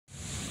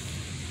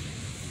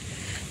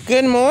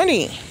Good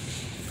morning.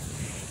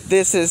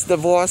 This is the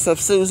voice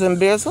of Susan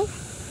Bizzle,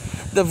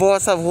 the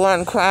voice of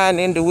one crying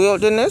in the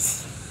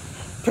wilderness.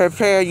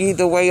 Prepare ye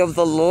the way of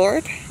the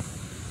Lord.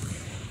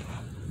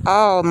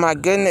 Oh my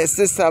goodness,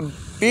 this is a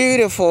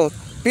beautiful,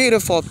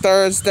 beautiful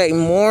Thursday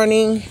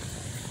morning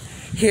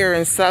here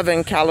in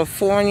Southern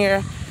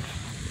California,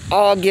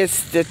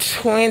 August the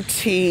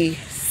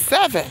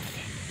 27th,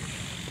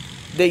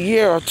 the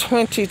year of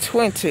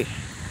 2020.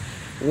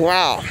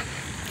 Wow.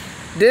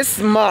 This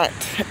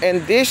month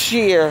and this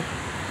year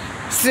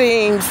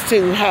seems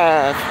to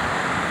have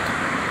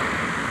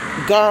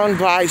gone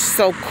by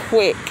so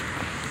quick.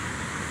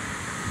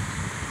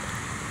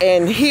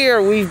 And here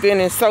we've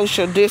been in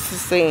social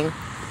distancing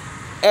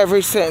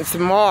ever since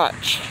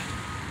March.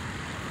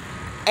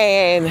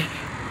 And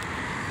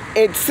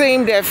it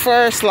seemed at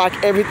first like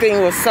everything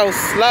was so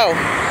slow.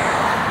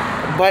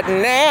 But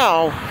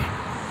now,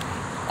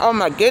 oh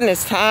my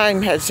goodness,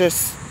 time has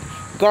just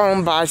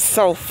gone by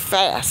so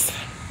fast.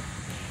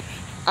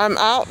 I'm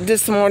out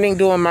this morning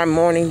doing my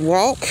morning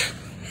walk.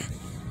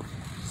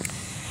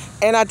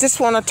 And I just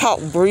want to talk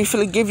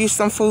briefly, give you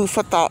some food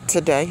for thought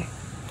today.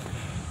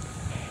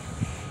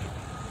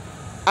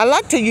 I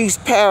like to use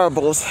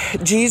parables.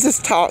 Jesus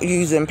taught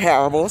using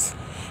parables.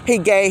 He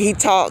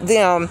taught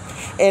them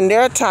in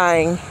their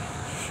time.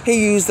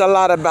 He used a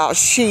lot about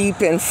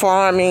sheep and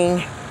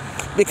farming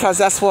because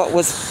that's what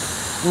was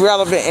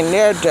relevant in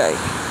their day.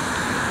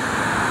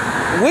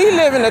 We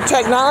live in a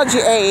technology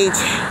age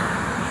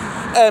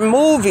and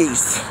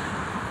movies.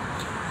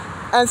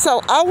 And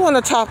so I want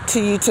to talk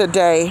to you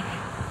today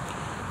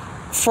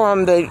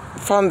from the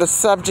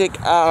subject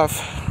of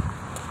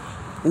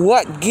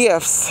what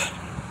gifts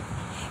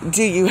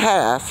do you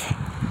have?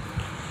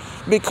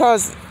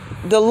 Because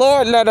the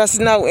Lord let us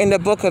know in the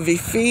book of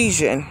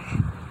Ephesians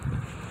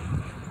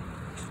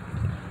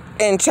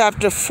in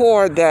chapter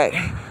 4 that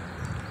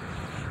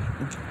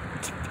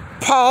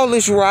Paul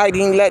is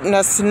writing, letting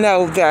us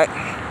know that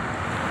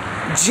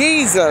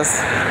Jesus,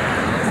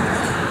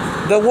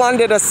 the one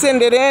that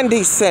ascended and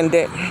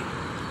descended,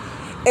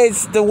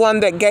 is the one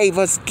that gave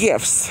us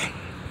gifts.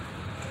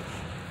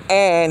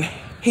 And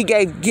he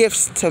gave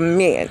gifts to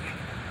men.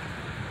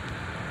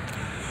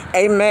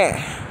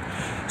 Amen.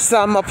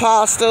 Some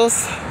apostles,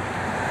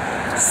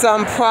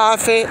 some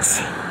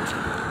prophets,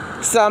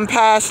 some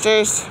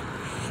pastors,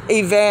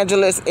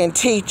 evangelists, and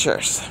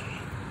teachers.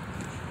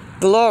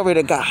 Glory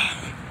to God.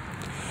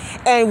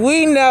 And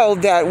we know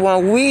that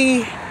when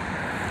we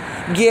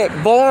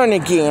get born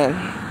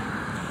again,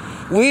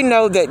 we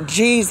know that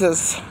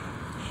Jesus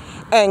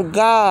and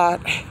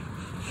God,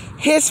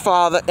 his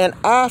Father and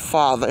our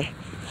Father,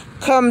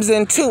 comes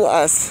into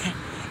us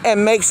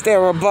and makes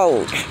their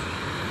abode.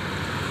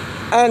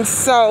 And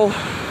so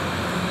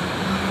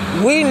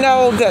we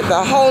know that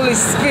the Holy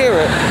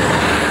Spirit,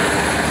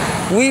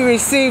 we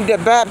received the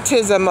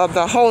baptism of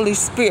the Holy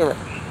Spirit.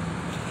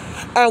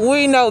 And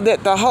we know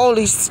that the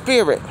Holy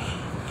Spirit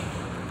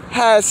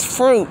has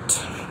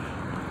fruit.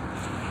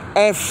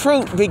 And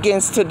fruit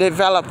begins to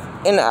develop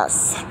in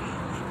us.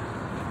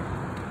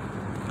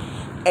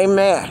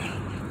 Amen.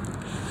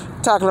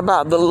 Talking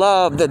about the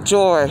love, the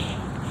joy,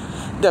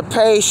 the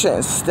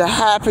patience, the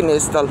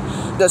happiness,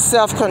 the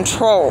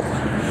self-control.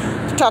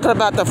 Talking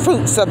about the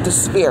fruits of the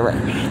Spirit.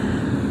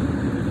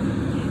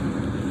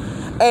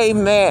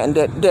 Amen.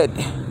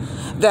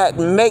 That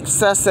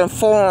makes us and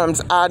forms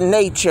our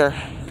nature,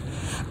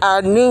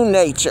 our new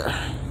nature.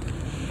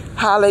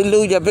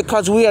 Hallelujah.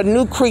 Because we are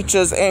new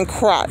creatures in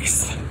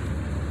Christ.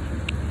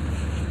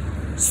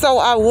 So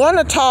I want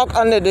to talk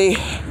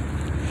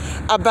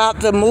about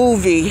the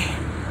movie,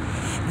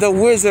 The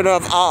Wizard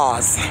of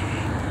Oz.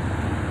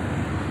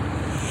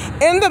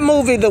 In the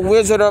movie, The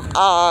Wizard of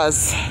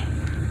Oz,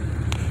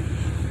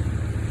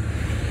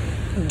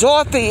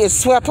 Dorothy is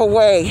swept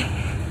away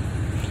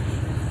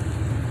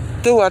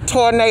through a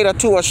tornado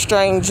to a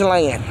strange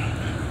land.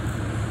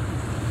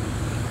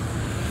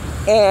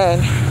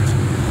 And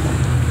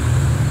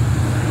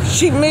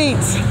she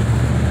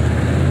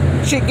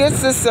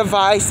gets this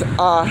advice.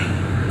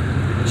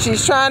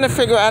 She's trying to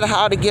figure out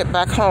how to get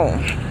back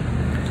home.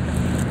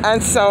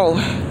 And so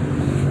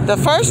the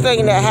first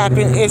thing that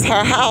happens is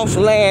her house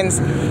lands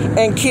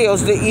and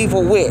kills the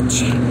evil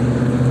witch.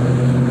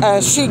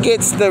 And she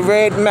gets the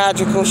red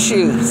magical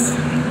shoes.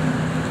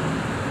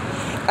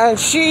 And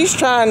she's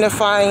trying to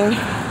find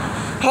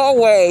her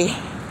way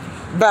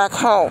back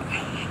home.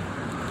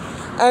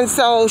 And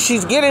so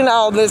she's getting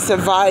all this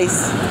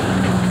advice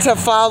to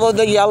follow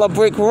the yellow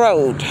brick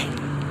road.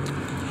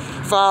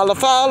 Follow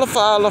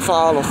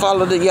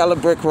the yellow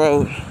brick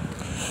road.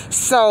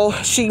 So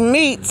she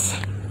meets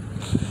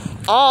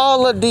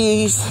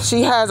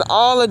she has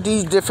all of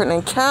these different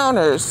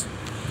encounters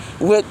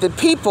with the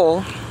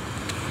people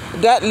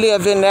that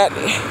live in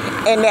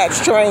that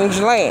strange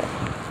land.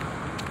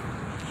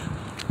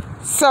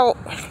 So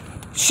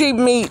she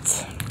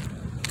meets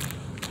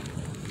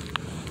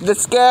the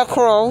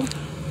scarecrow,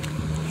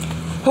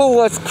 who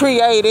was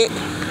created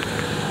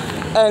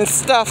and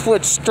stuffed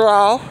with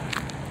straw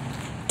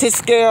to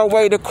scare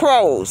away the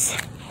crows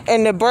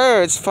and the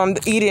birds from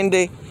eating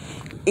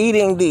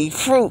eating the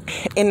fruit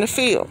in the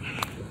field,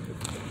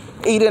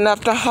 eating up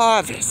the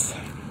harvest.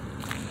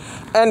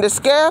 And the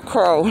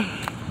scarecrow,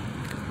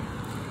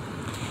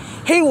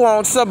 he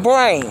wants a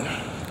brain.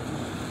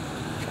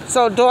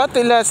 So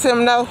Dorothy lets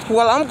him know,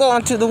 well, I'm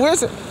going to the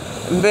wizard.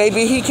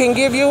 Maybe he can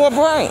give you a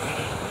brain.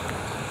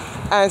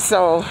 And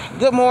so,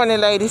 good morning,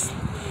 ladies.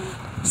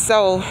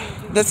 So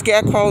the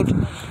scarecrow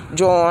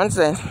joins,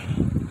 and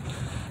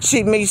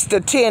she meets the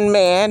Tin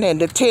Man, and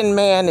the Tin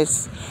Man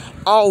is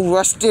all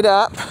rusted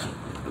up,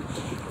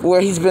 where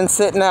he's been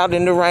sitting out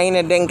in the rain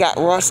and then got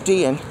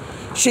rusty, and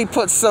she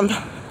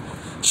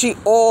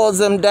oils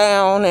him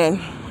down,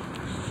 and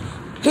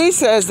he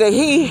says that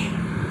he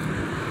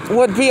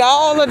would be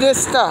all of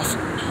this stuff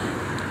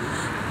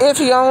if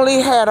he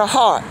only had a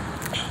heart.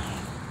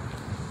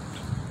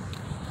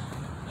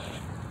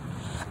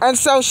 And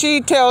so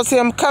she tells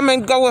him, come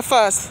and go with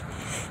us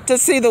to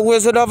see the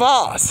Wizard of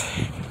Oz.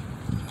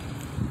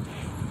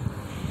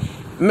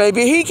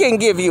 Maybe he can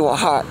give you a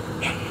heart.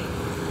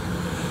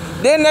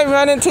 Then they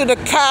run into the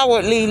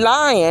Cowardly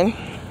Lion,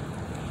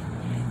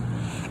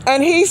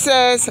 and he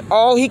says,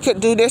 oh, he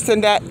could do this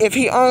and that if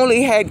he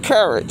only had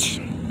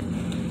courage.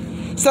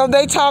 So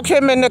they talk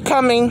him into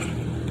coming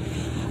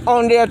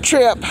on their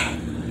trip,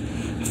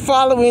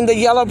 following the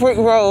yellow brick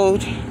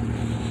road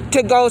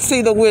to go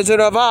see the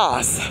Wizard of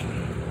Oz.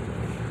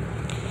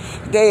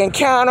 They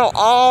encounter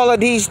all of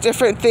these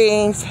different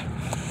things.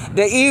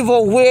 The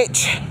evil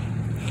witch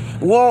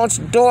wants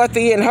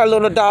Dorothy and her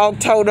little dog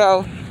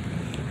Toto.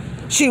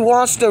 She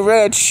wants the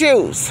red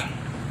shoes,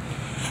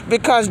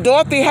 because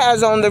Dorothy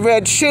has on the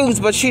red shoes,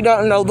 but she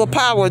don't know the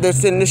power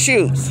that's in the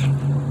shoes.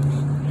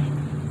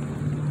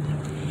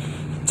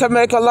 To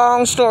make a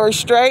long story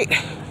straight,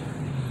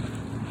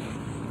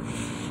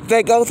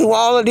 they go through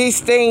all of these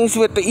things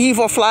with the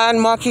evil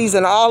flying monkeys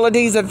and all of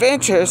these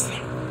adventures,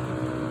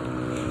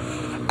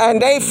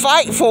 and they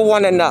fight for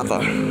one another.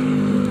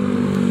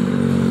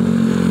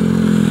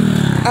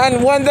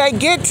 And when they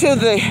get to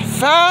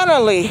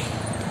finally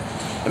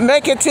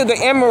make it to the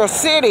Emerald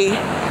City,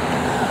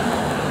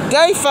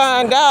 they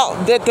find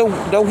out that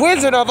the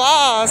Wizard of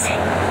Oz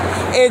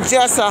is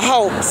just a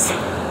hoax.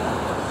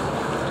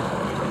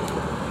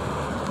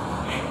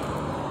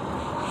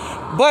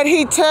 But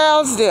he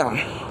tells them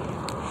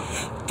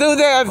through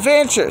their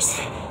adventures,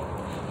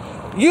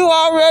 you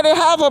already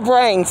have a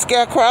brain,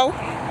 Scarecrow.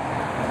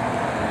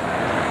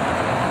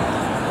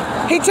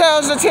 He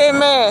tells the Tin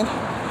Man,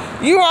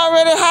 you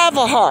already have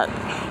a heart.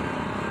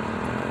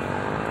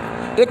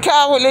 The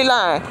Cowardly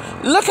Lion,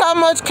 look how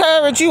much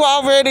courage you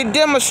already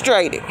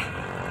demonstrated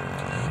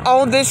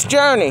on this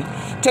journey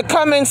to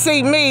come and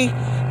see me,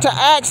 to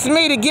ask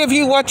me to give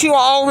you what you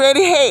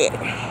already had.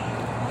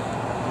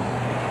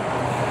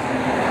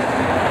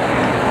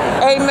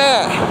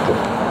 Amen.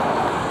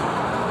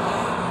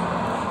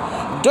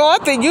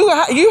 Dorothy, you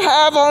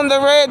have on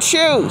the red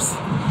shoes.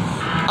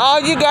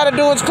 All you got to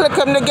do is click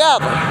them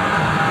together.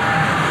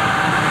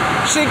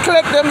 She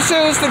clicked them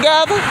shoes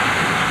together.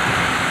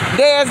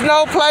 There's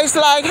no place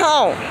like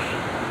home.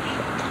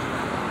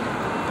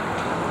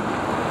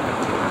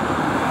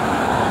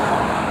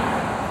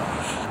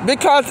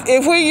 Because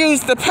if we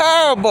use the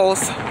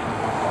parables,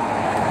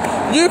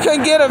 you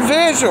can get a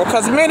visual,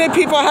 because many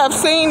people have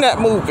seen that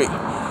movie.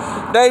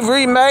 They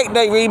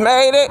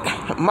remade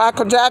it.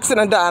 Michael Jackson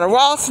and Donna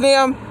Ross and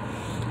them,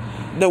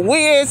 The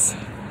Wiz.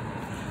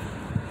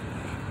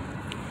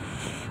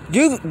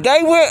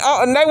 They went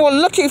and they were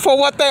looking for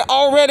what they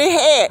already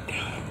had.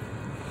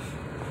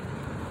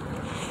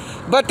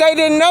 But they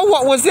didn't know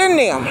what was in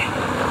them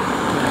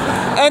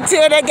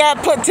until they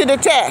got put to the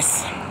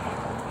test.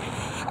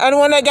 And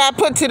when they got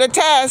put to the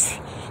test,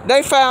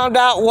 they found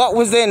out what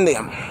was in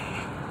them.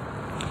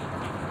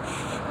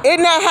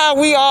 Isn't that how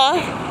we are?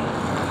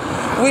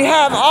 We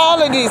have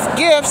all of these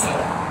gifts.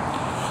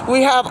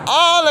 We have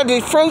all of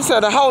the fruits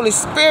of the Holy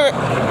Spirit.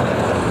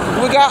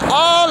 We got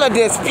all of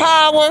this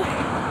power.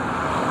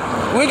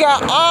 We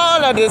got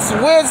all of this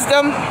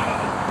wisdom.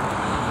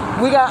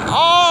 We got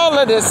all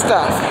of this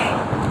stuff.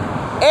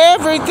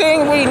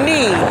 Everything we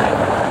need,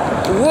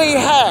 we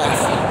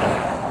have.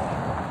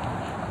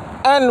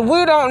 And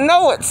we don't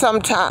know it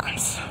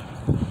sometimes.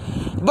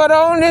 But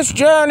on this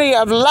journey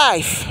of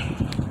life,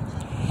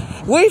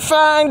 we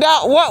find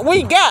out what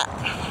we got.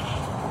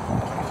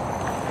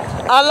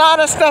 A lot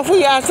of stuff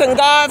we asking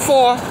God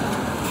for,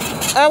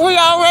 and we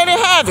already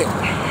have it.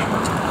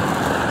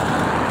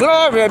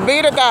 Glory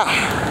be to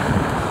God.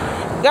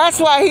 That's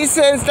why he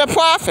sends the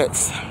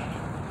prophets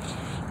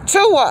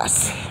to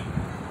us.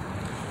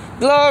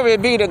 Glory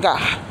be to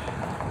God.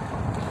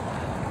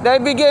 They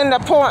begin to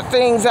point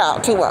things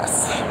out to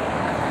us.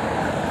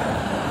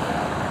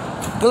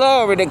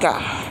 Glory to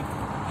God.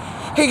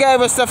 He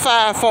gave us the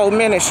fivefold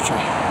ministry.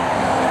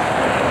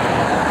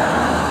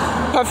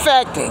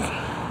 Perfecting,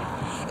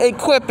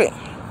 equipping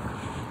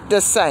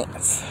the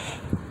saints.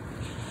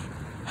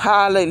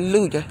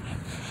 Hallelujah.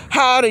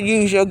 How to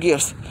use your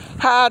gifts.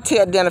 How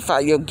to identify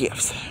your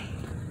gifts.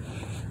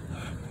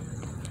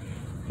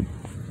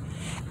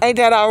 Ain't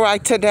that all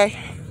right today?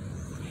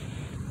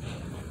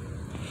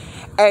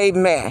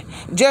 Amen.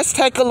 Just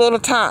take a little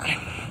time.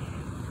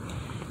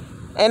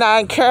 And I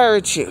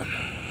encourage you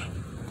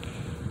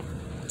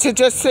to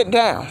just sit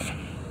down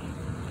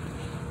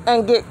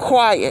and get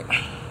quiet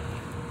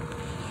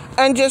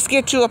and just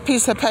get you a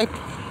piece of paper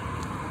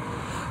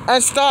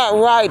and start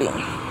writing.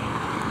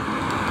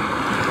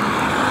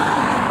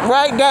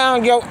 Write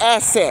down your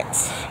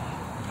assets.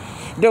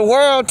 The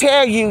world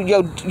tell you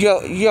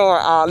your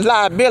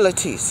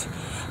liabilities,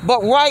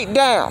 but write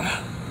down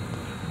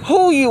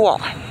who you are.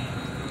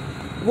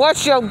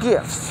 What's your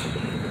gifts?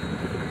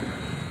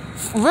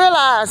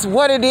 Realize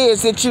what it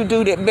is that you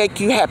do that make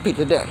you happy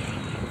today.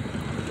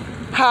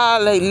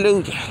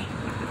 Hallelujah.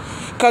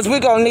 Because we're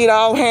going to need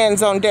all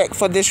hands on deck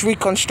for this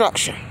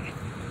reconstruction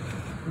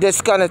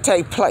that's going to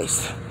take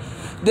place.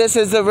 This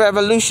is the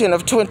revolution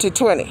of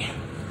 2020,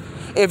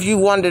 if you're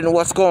wondering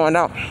what's going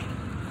on.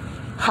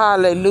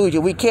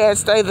 Hallelujah. We can't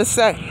stay the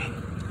same.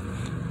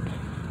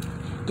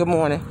 Good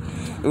morning.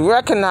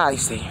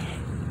 Recognizing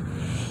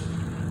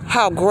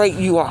how great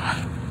you are.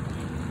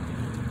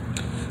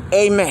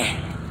 Amen.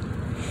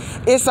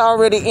 It's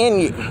already in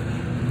you.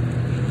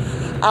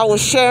 I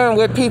was sharing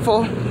with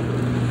people,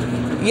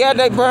 yeah,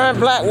 they burned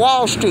Black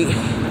Wall Street.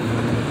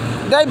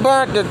 They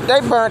burnt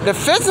the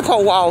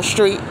physical Wall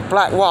Street,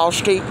 Black Wall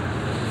Street,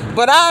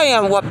 but I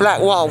am what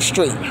Black Wall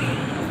Street.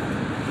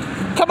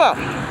 Come on.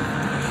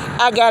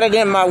 I got it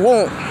in my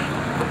womb.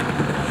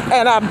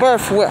 And I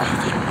birth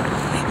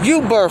wealth.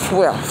 You birth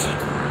wealth.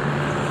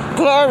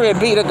 Glory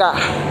be to God.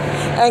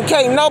 And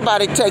can't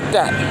nobody take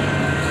that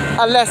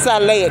unless I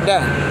lay it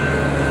down.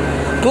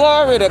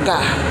 Glory to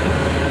God.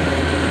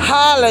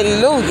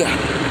 Hallelujah.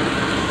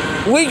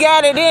 We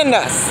got it in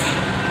us.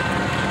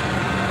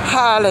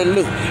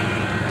 Hallelujah.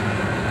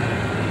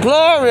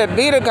 Glory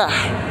be to God.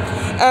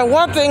 And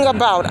one thing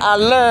I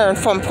learned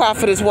from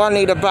Prophetess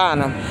Juanita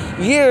Bynum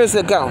years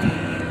ago.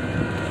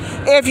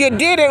 If you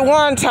did it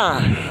one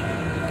time,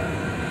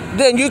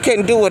 then you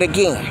can do it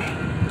again.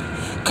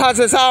 Because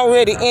it's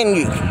already in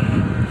you.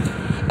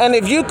 And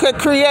if you could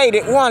create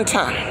it one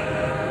time,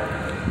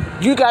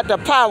 you got the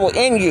power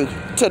in you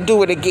to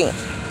do it again.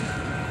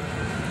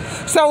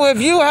 So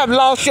if you have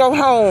lost your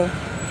home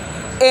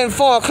in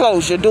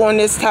foreclosure during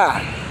this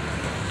time,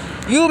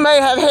 you may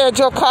have had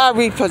your car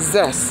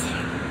repossessed.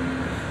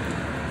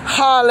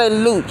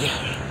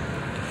 Hallelujah.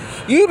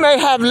 You may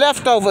have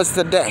leftovers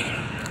today.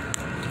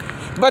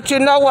 But you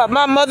know what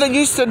my mother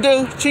used to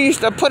do? She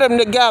used to put them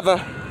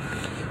together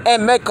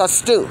and make a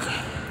stew.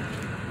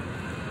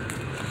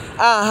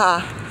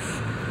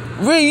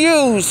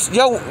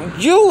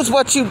 Use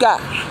what you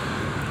got.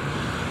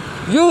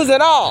 Use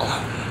it all.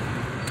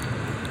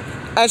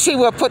 And she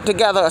will put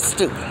together a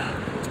stew.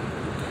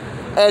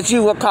 As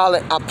you would call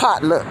it, a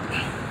potluck.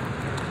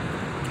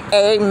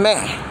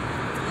 Amen.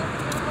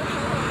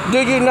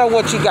 Do you know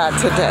what you got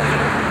today?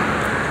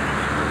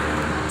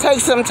 Take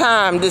some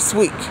time this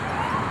week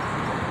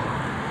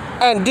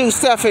and do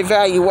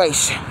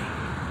self-evaluation.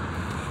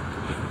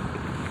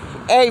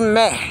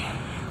 Amen.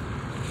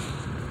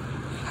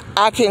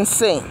 I can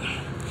sing.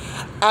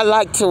 I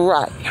like to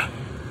write.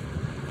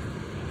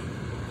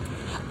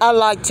 I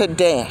like to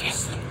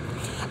dance.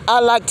 I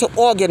like to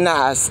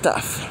organize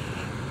stuff.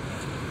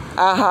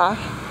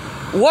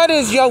 What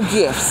is your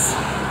gifts?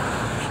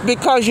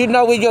 Because you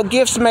know when your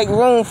gifts make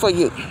room for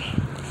you.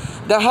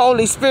 The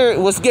Holy Spirit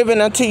was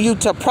given unto you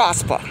to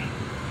prosper.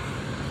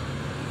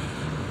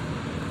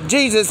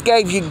 Jesus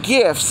gave you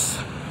gifts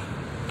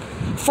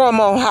from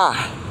on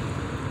high.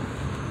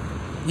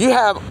 You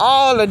have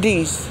all of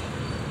these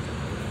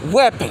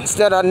weapons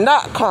that are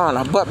not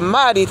carnal, but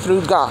mighty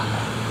through God.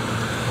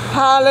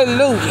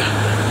 Hallelujah.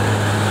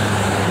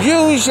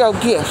 Use your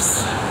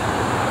gifts.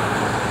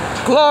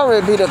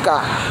 Glory be to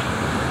God.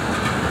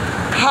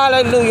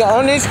 Hallelujah.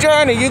 On this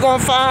journey, you're going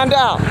to find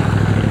out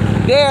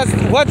there's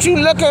what you're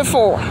looking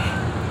for.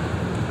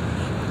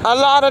 A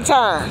lot of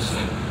times.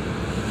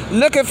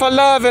 Looking for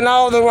love in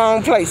all the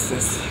wrong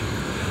places.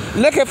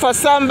 Looking for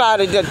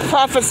somebody to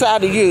prophesy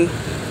to you.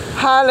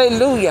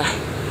 Hallelujah.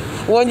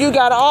 When you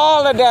got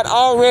all of that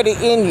already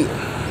in you.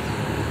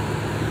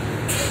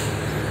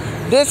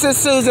 This is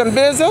Susan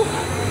Bizzle.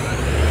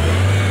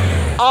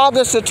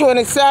 August the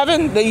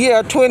 27th, the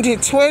year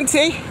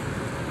 2020.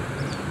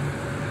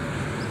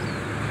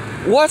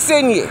 What's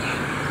in you?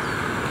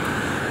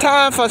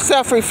 Time for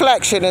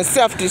self-reflection and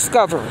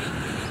self-discovery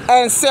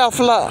and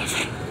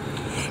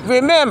self-love.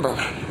 Remember,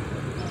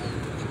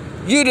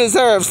 you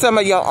deserve some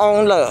of your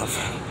own love.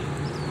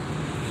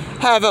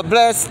 Have a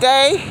blessed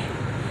day,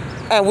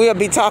 and we'll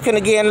be talking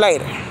again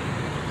later.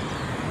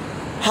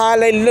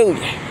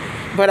 Hallelujah.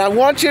 But I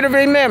want you to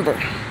remember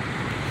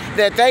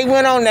that they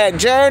went on that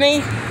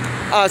journey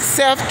of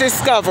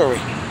self-discovery,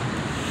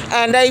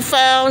 and they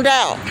found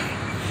out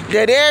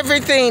that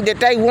everything that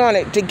they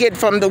wanted to get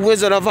from the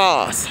Wizard of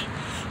Oz,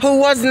 who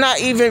was not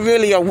even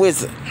really a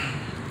wizard,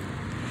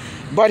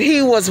 but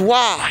he was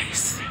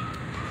wise,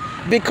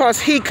 because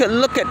he could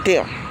look at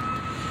them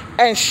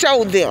and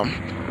show them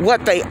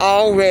what they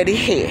already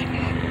had.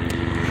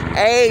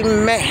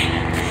 Amen.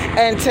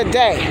 And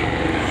today,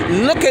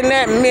 look in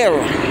that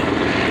mirror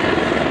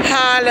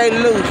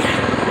Hallelujah.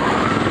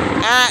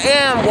 I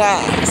am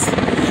wise.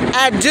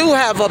 I do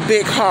have a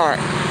big heart.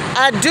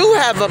 I do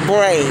have a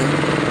brain.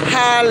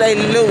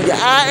 Hallelujah.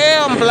 I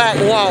am Black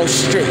Wall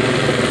Street.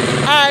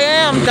 I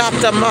am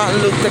Dr.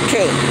 Martin Luther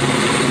King.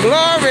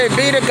 Glory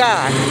be to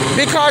God.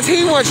 Because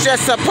he was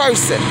just a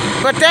person.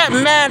 But that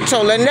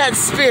mantle and that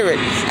spirit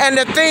and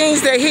the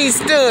things that he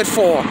stood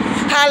for,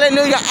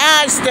 hallelujah,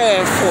 I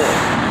stand for.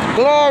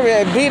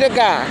 Glory be to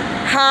God.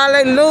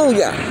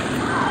 Hallelujah.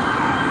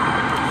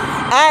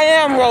 I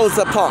am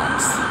Rosa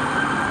Parks.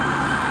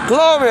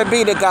 Glory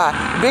be to God.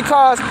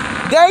 Because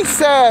they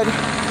said,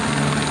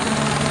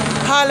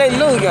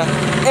 hallelujah,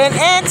 in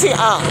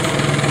Antioch,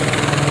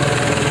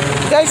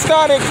 they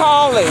started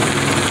calling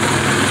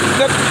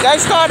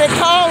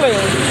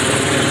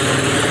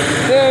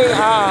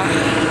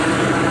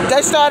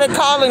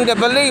the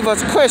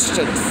believers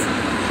Christians.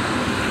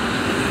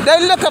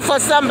 They looking for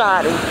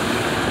somebody.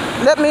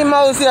 Let me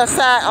mosey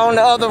aside on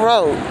the other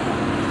road.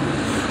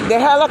 The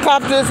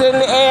helicopters in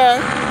the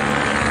air.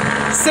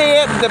 See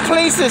it? The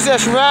police is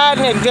just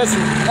riding and just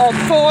at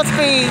full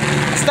speed,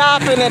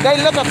 stopping, and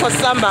they looking for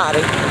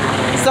somebody.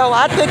 So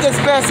I think it's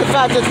best if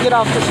I just get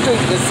off the street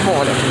this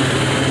morning.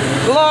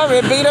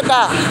 Glory be to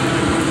God.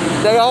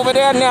 They over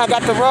there now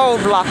got the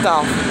road blocked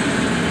off.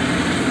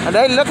 And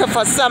they looking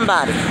for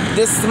somebody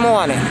this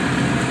morning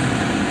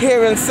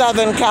here in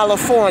Southern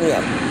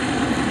California,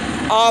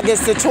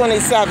 August the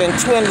 27th,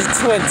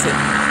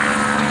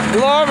 2020.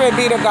 Glory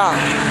be to God.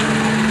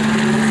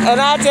 And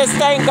I just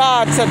thank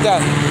God today.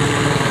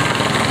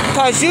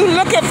 Because you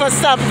looking for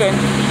something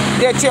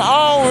that you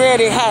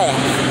already have.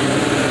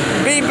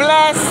 Be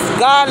blessed.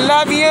 God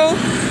love you.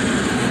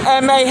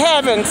 And may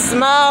heaven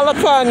smile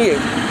upon you.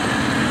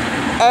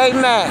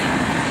 Amen.